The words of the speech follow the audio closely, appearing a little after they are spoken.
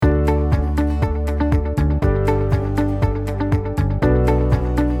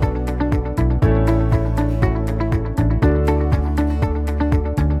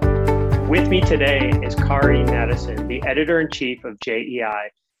today is Kari Mattison, the Editor-in-Chief of JEI.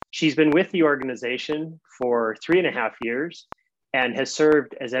 She's been with the organization for 3.5 years and has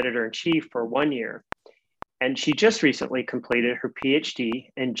served as Editor-in-Chief for 1 year. And she just recently completed her PhD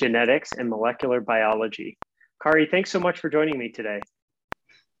in genetics and molecular biology. Kari, thanks so much for joining me today.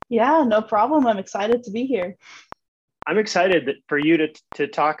 Yeah, no problem. I'm excited to be here. I'm excited for you to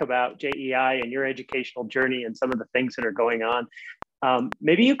talk about JEI and your educational journey and some of the things that are going on.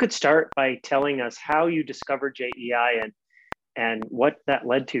 Maybe you could start by telling us how you discovered JEI and what that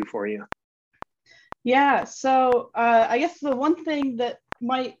led to for you. Yeah, so I guess the one thing that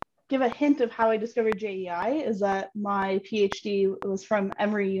might give a hint of how I discovered JEI is that my PhD was from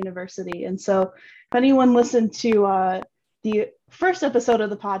Emory University. And so if anyone listened to the first episode of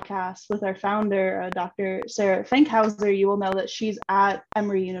the podcast with our founder, Dr. Sarah Fankhauser, you will know that she's at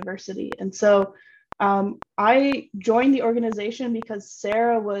Emory University. And so I joined the organization because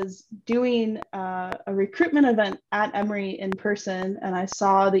Sarah was doing a recruitment event at Emory in person, and I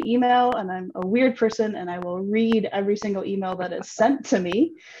saw the email, and I'm a weird person and I will read every single email that is sent to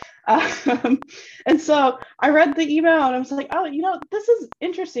me. And so I read the email and I was like, oh, this is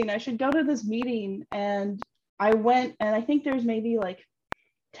interesting. I should go to this meeting. And I went, and I think there's maybe like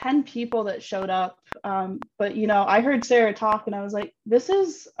 10 people that showed up. But, I heard Sarah talk and I was like, this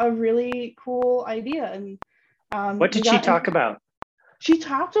is a really cool idea. And what did she talk about? She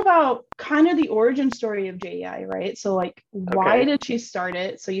talked about kind of the origin story of JEI, right? So like, why did she start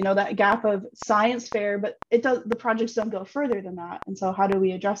it? So, that gap of science fair, but the projects don't go further than that. And so how do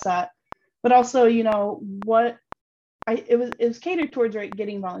we address that? But also, it was catered towards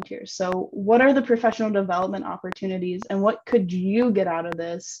getting volunteers. So what are the professional development opportunities and what could you get out of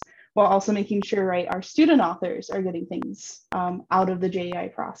this while also making sure, our student authors are getting things out of the JEI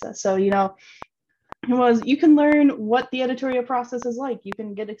process. So, you can learn what the editorial process is like. You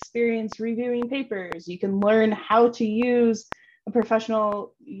can get experience reviewing papers. You can learn how to use a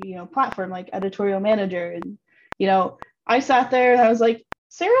professional, platform like Editorial Manager. And, I sat there and I was like,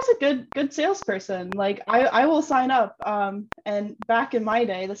 Sarah's a good salesperson. Like I will sign up. And back in my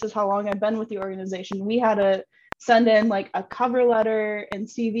day, this is how long I've been with the organization. We had to send in like a cover letter and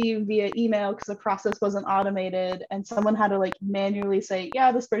CV via email because the process wasn't automated. And someone had to like manually say,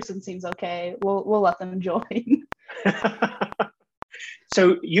 yeah, this person seems okay. We'll let them join.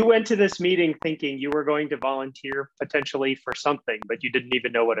 So you went to this meeting thinking you were going to volunteer potentially for something, but you didn't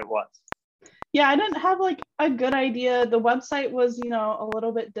even know what it was. Yeah, I didn't have like a good idea. The website was, a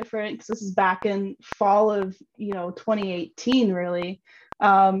little bit different because this is back in fall of, 2018, really.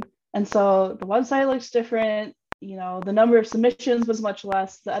 And so the website looks different. The number of submissions was much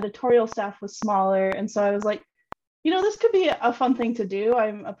less. The editorial staff was smaller. And so I was like, this could be a fun thing to do.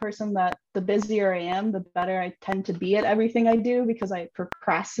 I'm a person that the busier I am, the better I tend to be at everything I do because I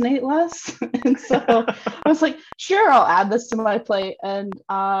procrastinate less. And so I was like, sure, I'll add this to my plate. And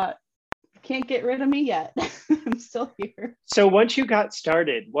can't get rid of me yet. I'm still here. So once you got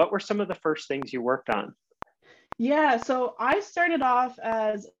started, what were some of the first things you worked on? Yeah, so I started off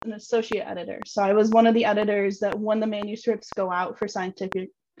as an associate editor. So I was one of the editors that when the manuscripts go out for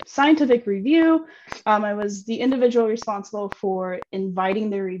scientific review, I was the individual responsible for inviting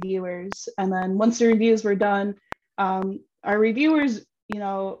the reviewers. And then once the reviews were done, our reviewers,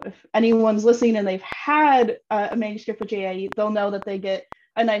 if anyone's listening and they've had a manuscript with JEI, they'll know that they get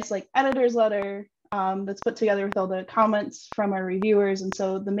a nice editor's letter that's put together with all the comments from our reviewers. And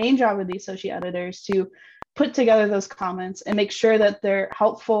so the main job of the associate editor is to put together those comments and make sure that they're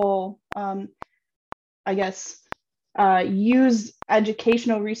helpful, use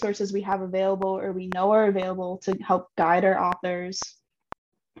educational resources we have available or we know are available to help guide our authors,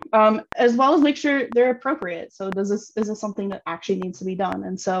 as well as make sure they're appropriate. So is this something that actually needs to be done?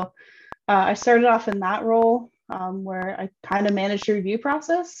 And so I started off in that role, where I kind of managed the review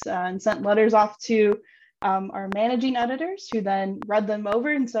process and sent letters off to our managing editors who then read them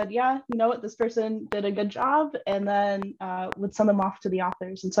over and said, yeah, this person did a good job, and then would send them off to the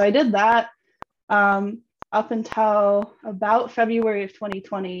authors. And so I did that up until about February of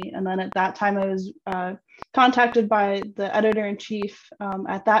 2020. And then at that time, I was contacted by the editor-in-chief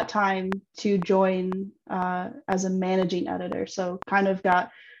at that time to join as a managing editor. So kind of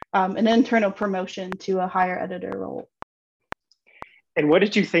got an internal promotion to a higher editor role. And what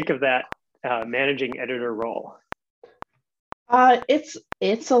did you think of that managing editor role?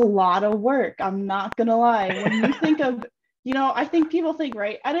 It's a lot of work. I'm not gonna lie. When you think of, I think people think,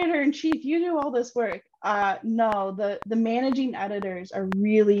 right, editor-in-chief, you do all this work. No, the managing editors are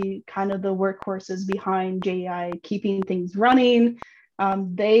really kind of the workhorses behind JEI, keeping things running.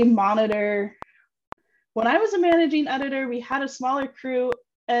 They monitor. When I was a managing editor, we had a smaller crew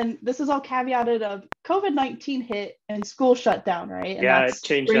and this is all caveated of COVID-19 hit and school shut down, right? And Yeah, that's it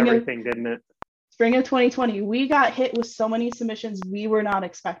changed everything, didn't it? Spring of 2020. We got hit with so many submissions we were not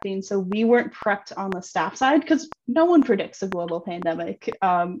expecting. So we weren't prepped on the staff side because no one predicts a global pandemic.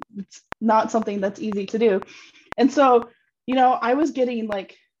 It's not something that's easy to do. And so, I was getting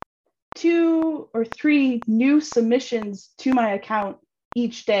like 2 or 3 new submissions to my account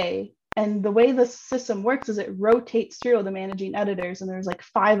each day. And the way the system works is it rotates through the managing editors, and there's like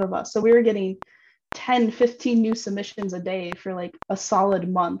 5 of us. So we were getting 10, 15 new submissions a day for like a solid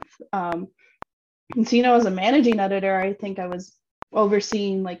month. And so, as a managing editor, I think I was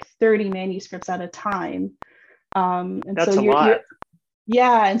overseeing like 30 manuscripts at a time. And That's so a lot.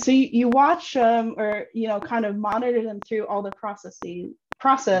 Yeah. And so you watch or, kind of monitor them through all the process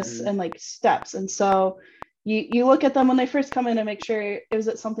Mm-hmm. and like steps. And so you look at them when they first come in and make sure, is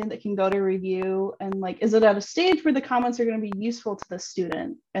it something that can go to review? And like, is it at a stage where the comments are going to be useful to the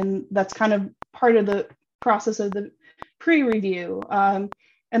student? And that's kind of part of the process of the pre-review. And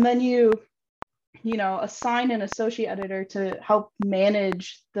then you assign an associate editor to help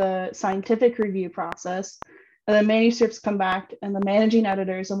manage the scientific review process. And then manuscripts come back, and the managing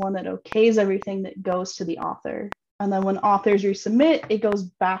editor is the one that okays everything that goes to the author. And then when authors resubmit, it goes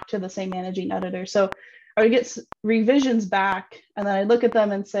back to the same managing editor. So I would get revisions back, and then I look at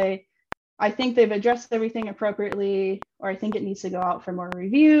them and say, I think they've addressed everything appropriately, or I think it needs to go out for more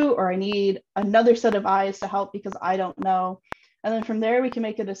review, or I need another set of eyes to help because I don't know. And then from there, we can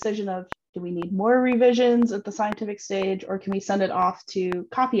make a decision of, do we need more revisions at the scientific stage, or can we send it off to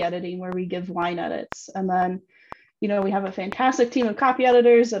copy editing where we give line edits? And then, we have a fantastic team of copy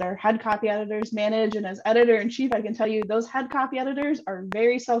editors that our head copy editors manage. And as editor-in-chief, I can tell you those head copy editors are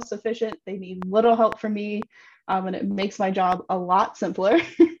very self-sufficient. They need little help from me, and it makes my job a lot simpler.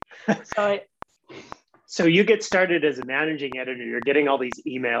 So you get started as a managing editor, you're getting all these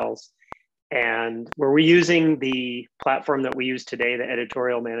emails. And were we using the platform that we use today, the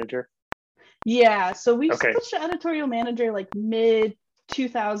editorial manager? Yeah, so we switched to editorial manager like mid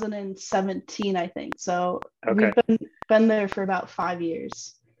 2017, I think. So we've been there for about 5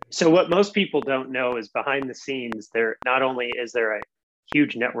 years. So what most people don't know is behind the scenes, there not only is there a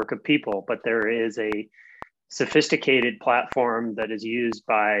huge network of people, but there is a sophisticated platform that is used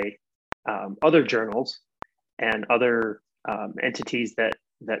by other journals and other entities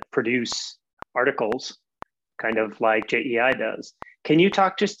that produce articles, kind of like JEI does. Can you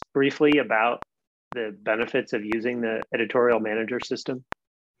talk just briefly about the benefits of using the editorial manager system?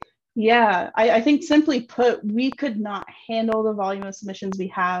 Yeah, I think simply put, we could not handle the volume of submissions we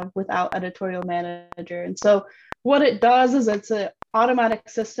have without editorial manager. And so what it does is it's an automatic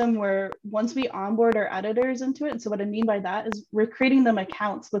system where once we onboard our editors into it, and so what I mean by that is we're creating them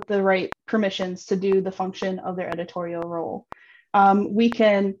accounts with the right permissions to do the function of their editorial role. We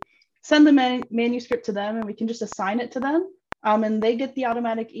can send the manuscript to them, and we can just assign it to them. And they get the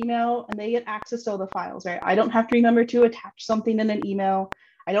automatic email, and they get access to all the files, right? I don't have to remember to attach something in an email.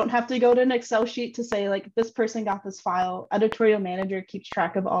 I don't have to go to an Excel sheet to say, like, this person got this file. Editorial manager keeps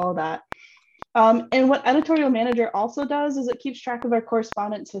track of all of that. And what editorial manager also does is it keeps track of our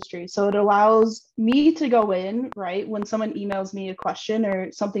correspondence history. So it allows me to go in, right, when someone emails me a question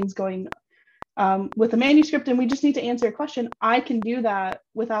or something's going with a manuscript and we just need to answer a question, I can do that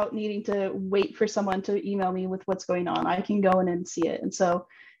without needing to wait for someone to email me with what's going on. I can go in and see it. And so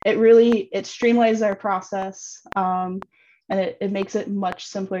it streamlines our process, and it makes it much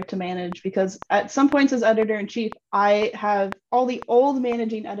simpler to manage, because at some points as editor-in-chief, I have all the old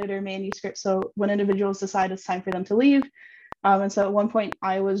managing editor manuscripts. So when individuals decide it's time for them to leave, and so at one point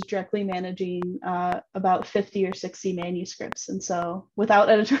I was directly managing about 50 or 60 manuscripts. And so without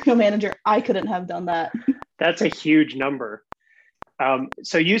editorial manager, I couldn't have done that. That's a huge number.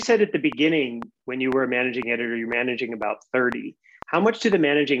 So you said at the beginning, when you were a managing editor, you're managing about 30. How much do the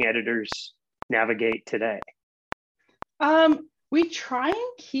managing editors navigate today? We try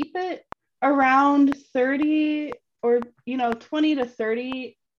and keep it around 30 or 20 to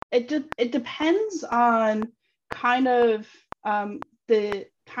 30. It depends on kind of the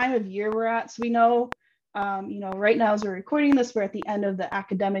time of year we're at. So we know, right now as we're recording this, we're at the end of the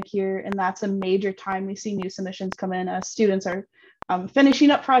academic year, and that's a major time we see new submissions come in as students are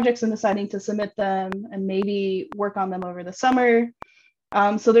finishing up projects and deciding to submit them and maybe work on them over the summer.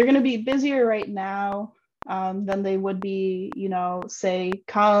 So they're going to be busier right now than they would be, say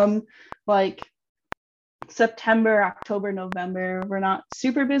come like September, October, November. We're not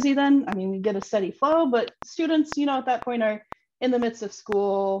super busy then. I mean, we get a steady flow, but students, at that point are in the midst of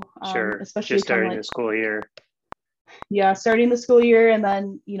school. Sure, especially just starting the school year. Yeah, starting the school year and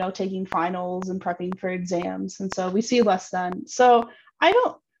then, taking finals and prepping for exams. And so we see less then. So I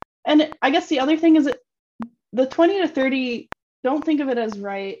don't, and I guess the other thing is that the 20 to 30, don't think of it as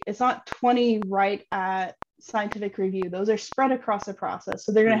right. It's not 20 right at scientific review. Those are spread across the process.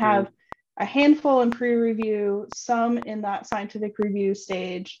 So they're going to have a handful in pre-review, some in that scientific review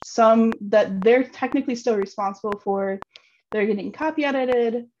stage, some that they're technically still responsible for. They're getting copy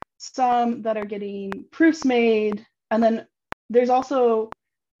edited, some that are getting proofs made, and then there's still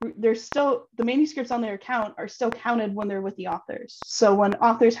the manuscripts on their account are still counted when they're with the authors. So when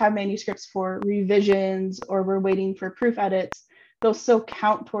authors have manuscripts for revisions or we're waiting for proof edits, they'll still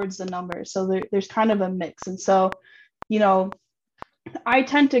count towards the number. So there's kind of a mix. And so, I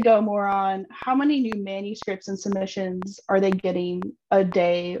tend to go more on how many new manuscripts and submissions are they getting a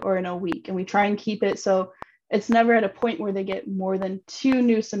day or in a week. And we try and keep it so it's never at a point where they get more than 2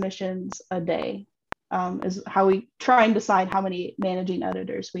 new submissions a day. Is how we try and decide how many managing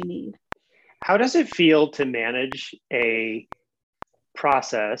editors we need. How does it feel to manage a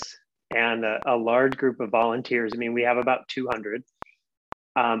process and a large group of volunteers? I mean, we have about 200,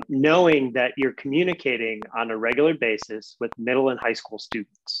 knowing that you're communicating on a regular basis with middle and high school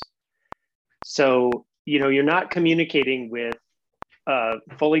students. So, you're not communicating with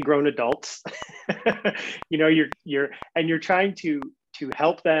fully grown adults. You're trying to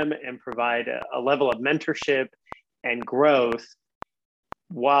help them and provide a level of mentorship and growth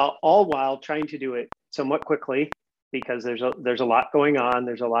while trying to do it somewhat quickly, because there's a lot going on.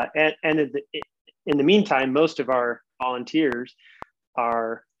 There's a lot. And in the meantime, most of our volunteers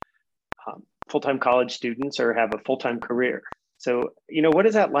are full-time college students or have a full-time career. So, what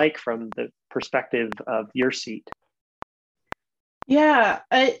is that like from the perspective of your seat? Yeah,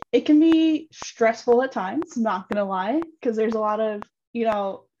 it can be stressful at times, not gonna lie, because there's a lot of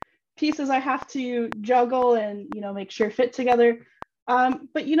pieces I have to juggle and make sure fit together.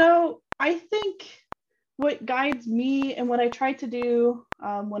 But I think what guides me and what I try to do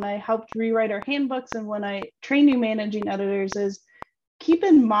when I helped rewrite our handbooks and when I train new managing editors is keep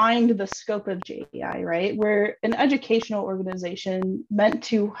in mind the scope of JEI, right? We're an educational organization meant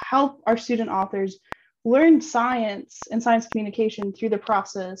to help our student authors learn science and science communication through the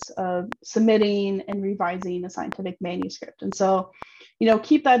process of submitting and revising a scientific manuscript. And so,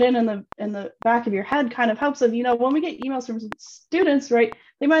 keep that in the back of your head kind of helps of, when we get emails from students, right,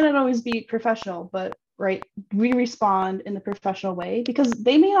 they might not always be professional, but right, we respond in the professional way because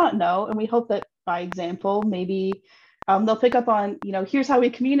they may not know. And we hope that by example, maybe they'll pick up on, here's how we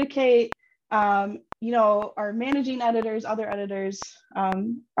communicate. Our managing editors, other editors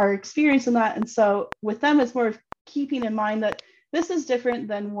are experienced in that. And so with them, it's more of keeping in mind that this is different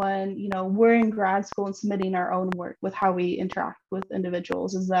than when, we're in grad school and submitting our own work with how we interact with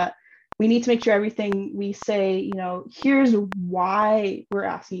individuals, is that we need to make sure everything we say, here's why we're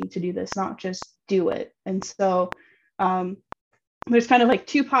asking you to do this, not just do it. And so there's kind of like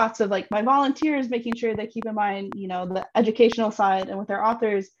 2 pots of like my volunteers, making sure they keep in mind, the educational side, and with our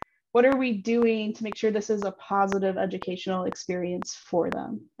authors, what are we doing to make sure this is a positive educational experience for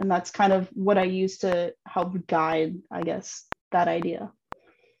them? And that's kind of what I use to help guide, I guess, that idea.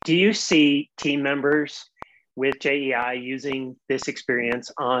 Do you see team members with JEI using this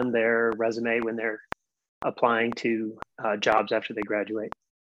experience on their resume when they're applying to jobs after they graduate?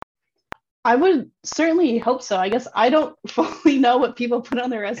 I would certainly hope so. I guess I don't fully know what people put on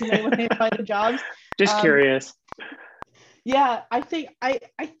their resume when they apply to jobs. Just curious. Yeah, I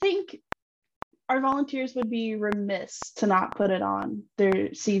think our volunteers would be remiss to not put it on their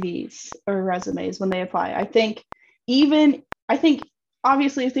CVs or resumes when they apply. I think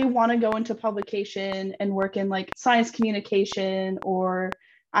obviously if they want to go into publication and work in like science communication or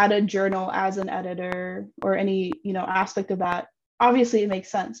at a journal as an editor or any, aspect of that, obviously it makes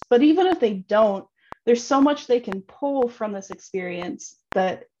sense. But even if they don't, there's so much they can pull from this experience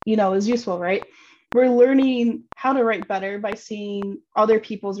that, is useful, right? We're learning how to write better by seeing other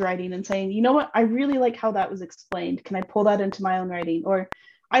people's writing and saying, you know what, I really like how that was explained. Can I pull that into my own writing? Or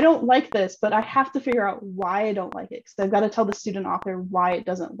I don't like this, but I have to figure out why I don't like it, because I've got to tell the student author why it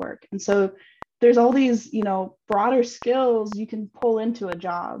doesn't work. And so there's all these, broader skills you can pull into a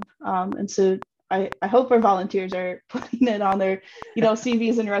job. And so I hope our volunteers are putting it on their,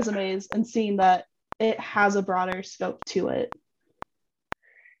 CVs and resumes and seeing that it has a broader scope to it.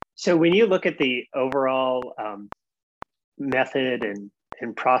 So when you look at the overall method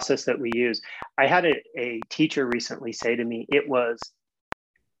and process that we use, I had a teacher recently say to me, it was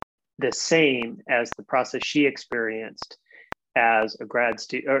the same as the process she experienced as a grad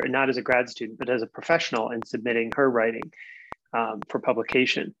student, or not as a grad student, but as a professional in submitting her writing for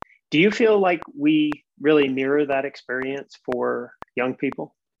publication. Do you feel like we really mirror that experience for young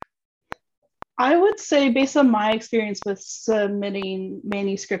people? I would say, based on my experience with submitting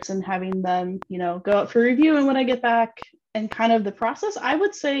manuscripts and having them, go out for review and when I get back and kind of the process, I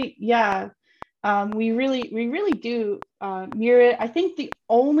would say, yeah, we really do mirror it. I think the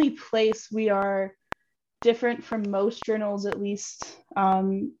only place we are different from most journals, at least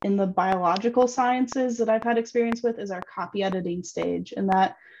in the biological sciences that I've had experience with, is our copy editing stage, and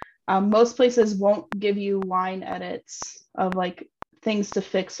that most places won't give you line edits of like things to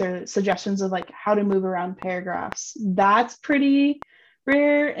fix or suggestions of like how to move around paragraphs. That's pretty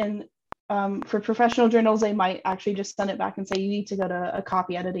rare. And for professional journals, they might actually just send it back and say you need to go to a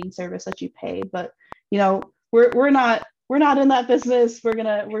copy editing service that you pay. But we're not in that business. We're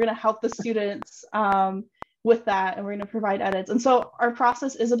gonna help the students with that, and we're gonna provide edits. And so our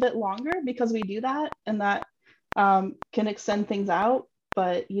process is a bit longer because we do that, and that can extend things out.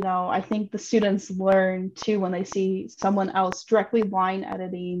 But I think the students learn too when they see someone else directly line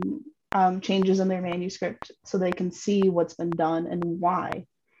editing changes in their manuscript, so they can see what's been done and why.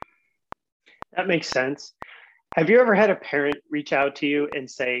 That makes sense. Have you ever had a parent reach out to you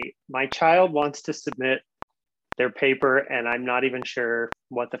and say, my child wants to submit their paper and I'm not even sure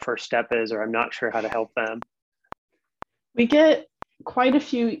what the first step is, or I'm not sure how to help them? We get quite a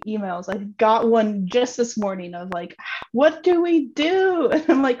few emails. I got one just this morning of like, what do we do? And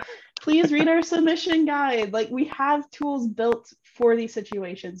I'm like, please read our submission guide. Like, we have tools built for these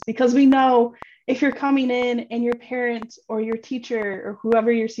situations because we know if you're coming in and your parent or your teacher or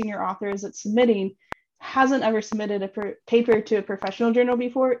whoever your senior author is that's submitting hasn't ever submitted a paper to a professional journal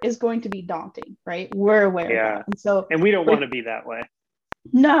before, is going to be daunting, right? We're aware of that. And so, and we don't want to be that way.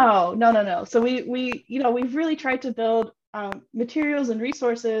 No. So we've really tried to build materials and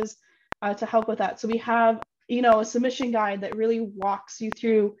resources to help with that. So we have, a submission guide that really walks you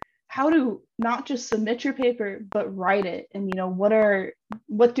through how to not just submit your paper, but write it. And,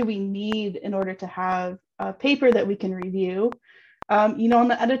 what do we need in order to have a paper that we can review? On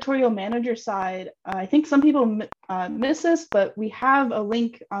the editorial manager side, I think some people miss this, but we have a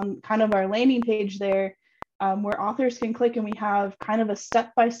link on kind of our landing page there where authors can click, and we have kind of a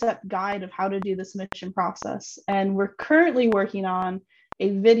step-by-step guide of how to do the submission process. And we're currently working on a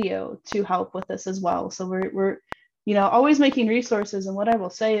video to help with this as well. So we're always making resources. And what I will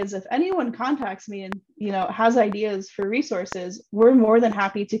say is, if anyone contacts me and, has ideas for resources, we're more than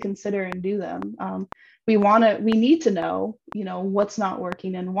happy to consider and do them. We need to know, what's not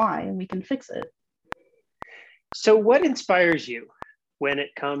working and why, and we can fix it. So what inspires you when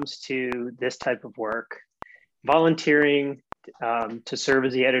it comes to this type of work? Volunteering to serve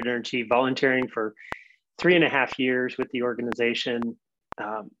as the editor-in-chief, volunteering for 3.5 years with the organization.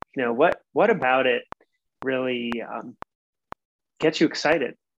 What about it really gets you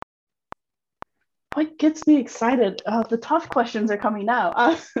excited? What gets me excited? The tough questions are coming now.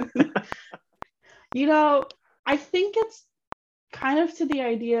 I think it's kind of to the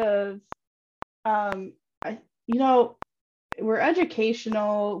idea of, we're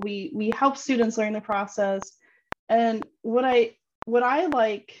educational. We help students learn the process. And what I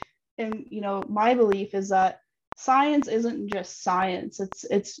like, and my belief is that science isn't just science.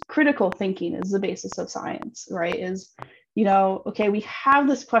 It's critical thinking is the basis of science, right? Is okay, we have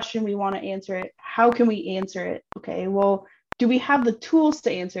this question, we want to answer it. How can we answer it? Okay, well, do we have the tools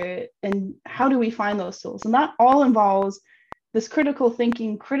to answer it, and how do we find those tools? And that all involves this critical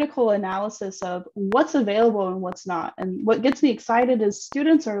thinking, critical analysis of what's available and what's not. And what gets me excited is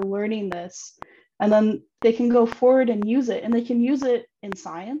students are learning this, and then they can go forward and use it, and they can use it in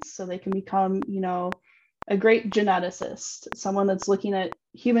science. So they can become, a great geneticist, someone that's looking at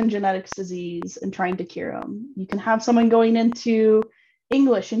human genetics disease and trying to cure them. You can have someone going into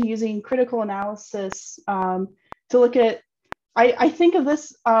English and using critical analysis to look at, I think of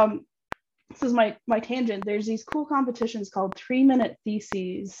this, this is my tangent. There's these cool competitions called 3-minute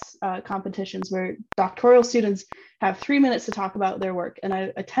theses competitions where doctoral students have 3 minutes to talk about their work. And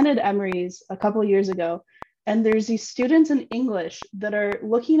I attended Emory's a couple of years ago, and there's these students in English that are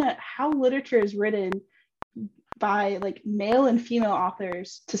looking at how literature is written by like male and female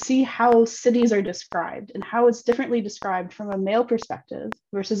authors to see how cities are described and how it's differently described from a male perspective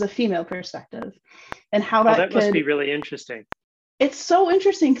versus a female perspective, and how that must be really interesting. It's so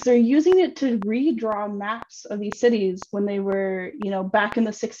interesting because they're using it to redraw maps of these cities when they were, back in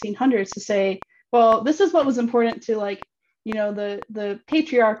the 1600s, to say, well, this is what was important to the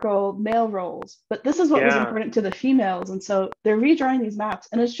patriarchal male roles, but this is what was important to the females. And so they're redrawing these maps,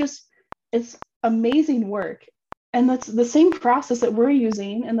 and it's amazing work. And that's the same process that we're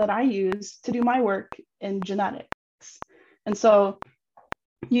using and that I use to do my work in genetics. And so,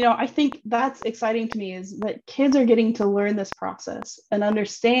 I think that's exciting to me, is that kids are getting to learn this process and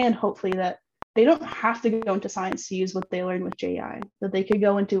understand, hopefully, that they don't have to go into science to use what they learn with JEI, that they could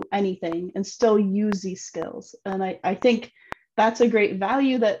go into anything and still use these skills. And I think that's a great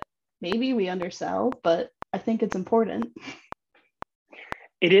value that maybe we undersell, but I think it's important.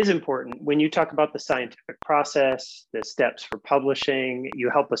 It is important. When you talk about the scientific process, the steps for publishing, you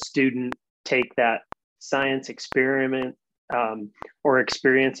help a student take that science experiment or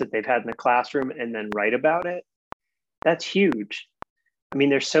experience that they've had in the classroom and then write about it. That's huge. I mean,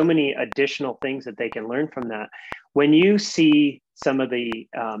 there's so many additional things that they can learn from that. When you see some of the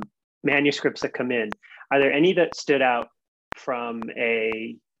manuscripts that come in, are there any that stood out from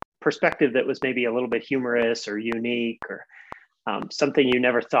a perspective that was maybe a little bit humorous or unique, or something you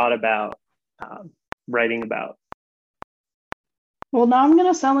never thought about writing about? Well, now I'm going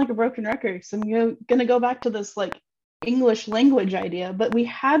to sound like a broken record. So I'm going to go back to this like English language idea, but we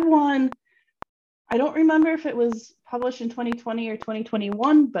had one, I don't remember if it was published in 2020 or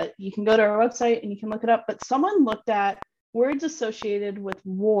 2021, but you can go to our website and you can look it up. But someone looked at words associated with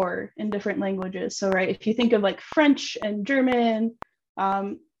war in different languages. So, right, if you think of like French and German,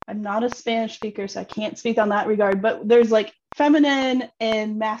 I'm not a Spanish speaker, so I can't speak on that regard, but there's like feminine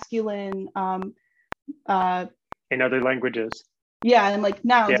and masculine. In other languages. Yeah, and like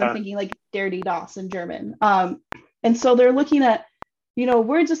nouns, Yeah. I'm thinking like der, die, das in German. And so they're looking at,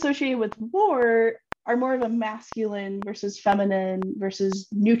 words associated with war are more of a masculine versus feminine versus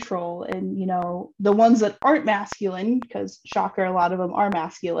neutral. And, the ones that aren't masculine, because shocker, a lot of them are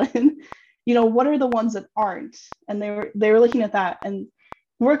masculine, what are the ones that aren't? And they were looking at that, and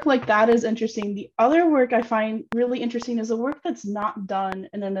work like that is interesting. The other work I find really interesting is a work that's not done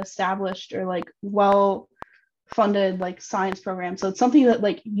in an established or like well-funded like science program. So it's something that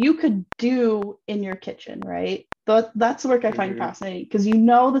like you could do in your kitchen, right? But that's the work I find fascinating, because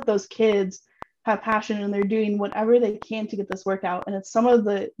that those kids have passion and they're doing whatever they can to get this work out. And it's some of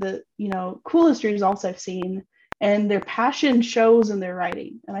the coolest results I've seen, and their passion shows in their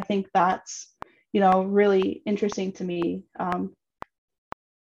writing. And I think that's, really interesting to me.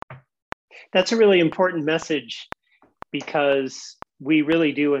 That's a really important message, because we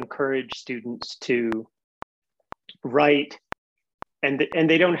really do encourage students to write, and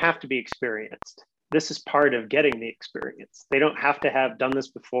they don't have to be experienced. This is part of getting the experience. They don't have to have done this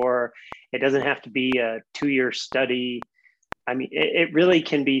before. It doesn't have to be a 2-year study. I mean, it really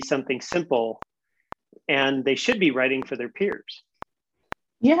can be something simple, and they should be writing for their peers.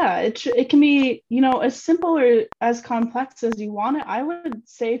 Yeah, it can be, as simple or as complex as you want it. I would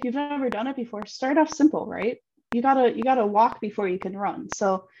say if you've never done it before, start off simple, right? You gotta walk before you can run.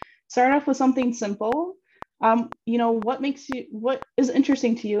 So start off with something simple. What is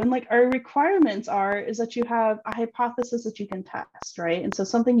interesting to you, and like our requirements is that you have a hypothesis that you can test, right? And so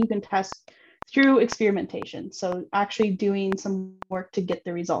something you can test through experimentation. So actually doing some work to get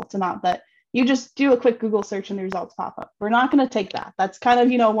the results, and not that you just do a quick Google search and the results pop up. We're not going to take that. That's kind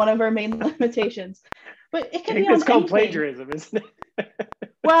of, one of our main limitations. But it can be on it's called anything. Plagiarism, isn't it?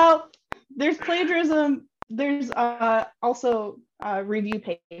 Well, there's plagiarism. There's also review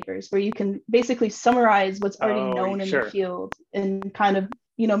papers where you can basically summarize what's already known in the field and kind of,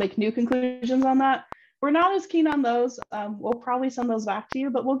 make new conclusions on that. We're not as keen on those. We'll probably send those back to you,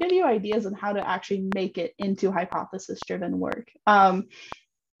 but we'll give you ideas on how to actually make it into hypothesis-driven work.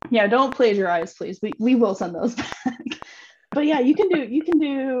 Yeah, don't plagiarize, please. We will send those back. But yeah, you can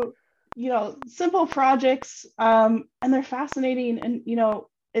do simple projects, and they're fascinating. And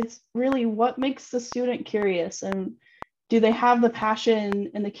it's really what makes the student curious, and do they have the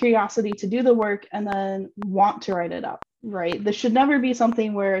passion and the curiosity to do the work and then want to write it up, right? This should never be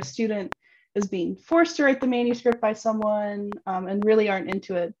something where a student is being forced to write the manuscript by someone and really aren't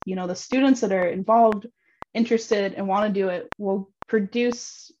into it. The students that are involved, interested, and want to do it will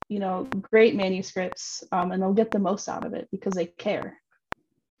produce great manuscripts, and they'll get the most out of it because they care.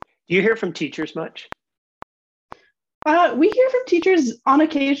 Do you hear from teachers much? We hear from teachers on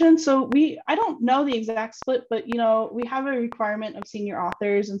occasion. So I don't know the exact split, but we have a requirement of senior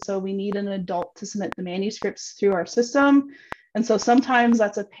authors, and so we need an adult to submit the manuscripts through our system. And so sometimes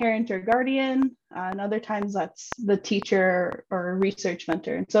that's a parent or guardian, and other times that's the teacher or research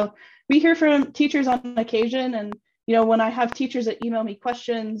mentor. And so we hear from teachers on occasion, and when I have teachers that email me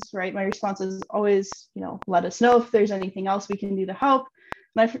questions, right, my response is always, let us know if there's anything else we can do to help.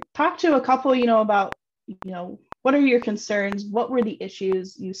 And I've talked to a couple, about, what are your concerns? What were the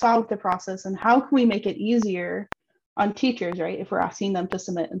issues you saw with the process, and how can we make it easier on teachers, right, if we're asking them to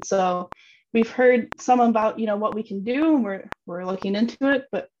submit? And so we've heard some about, what we can do, and we're looking into it.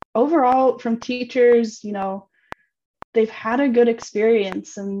 But overall, from teachers, they've had a good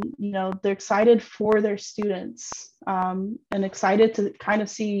experience, and they're excited for their students, and excited to kind of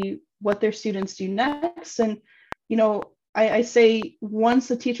see what their students do next. And, I say once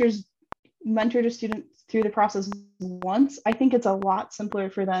the teachers mentor the student through the process once, I think it's a lot simpler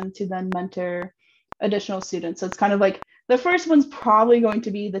for them to then mentor additional students. So it's kind of like the first one's probably going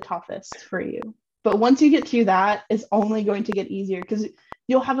to be the toughest for you. But once you get through that, it's only going to get easier because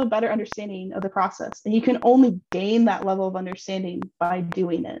you'll have a better understanding of the process. And you can only gain that level of understanding by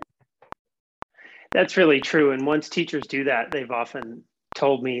doing it. That's really true. And once teachers do that, they've often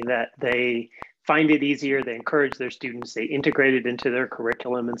told me that they find it easier. They encourage their students. They integrate it into their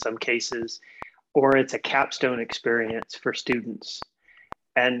curriculum in some cases, or it's a capstone experience for students.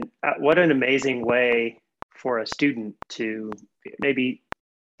 And what an amazing way for a student to maybe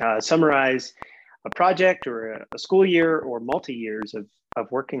summarize a project or a school year or multi-years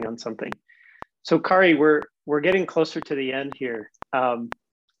of working on something. So Kari, we're getting closer to the end here.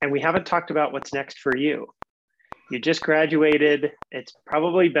 And we haven't talked about what's next for you. You just graduated. It's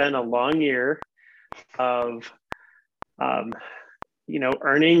probably been a long year of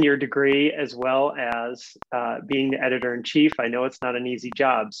earning your degree as well as being the editor-in-chief. I know it's not an easy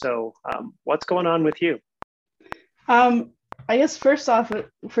job. So what's going on with you? I guess first off,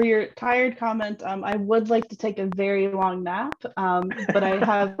 for your tired comment, I would like to take a very long nap, but I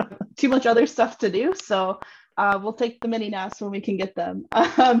have too much other stuff to do. So we'll take the mini naps when we can get them.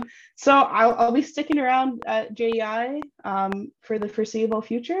 So I'll be sticking around at JEI for the foreseeable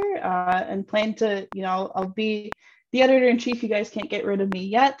future and plan to, I'll be the editor-in-chief. You guys can't get rid of me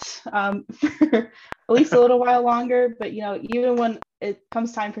yet for at least a little while longer. But, even when it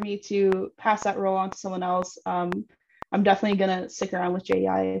comes time for me to pass that role on to someone else, I'm definitely going to stick around with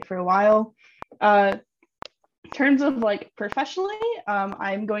JEI for a while. In terms of professionally,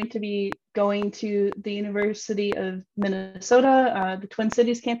 I'm going to be going to the University of Minnesota, the Twin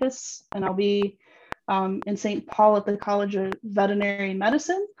Cities campus, and I'll be in St. Paul at the College of Veterinary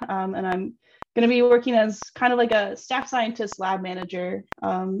Medicine. And I'm going to be working as kind of like a staff scientist lab manager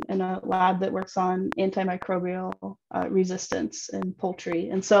in a lab that works on antimicrobial resistance in poultry.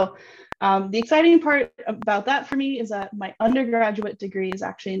 And so the exciting part about that for me is that my undergraduate degree is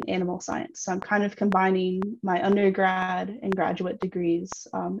actually in animal science. So I'm kind of combining my undergrad and graduate degrees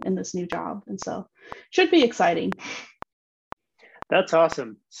in this new job. And so it should be exciting. That's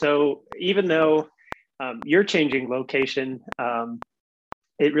awesome. So even though you're changing location,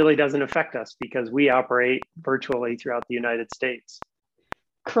 it really doesn't affect us because we operate virtually throughout the United States.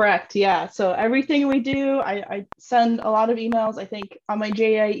 Correct. Yeah. So everything we do, I send a lot of emails. I think on my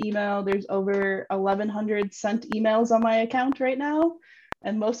JEI email, there's over 1,100 sent emails on my account right now.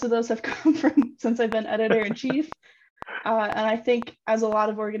 And most of those have come from since I've been editor-in-chief. And I think as a lot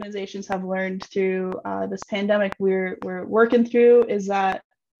of organizations have learned through this pandemic we're working through is that,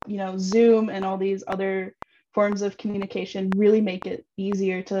 Zoom and all these other forms of communication really make it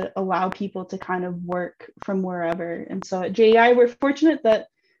easier to allow people to kind of work from wherever. And so at JEI, we're fortunate that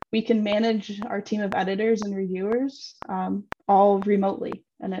we can manage our team of editors and reviewers all remotely.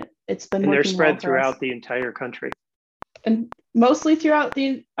 And it's been and working they're spread well throughout the entire country. And mostly throughout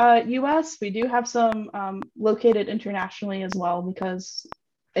the US. We do have some located internationally as well because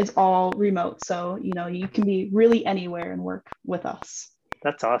it's all remote. So, you can be really anywhere and work with us.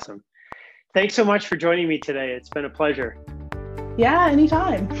 That's awesome. Thanks so much for joining me today. It's been a pleasure. Yeah,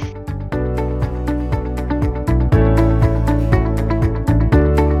 anytime.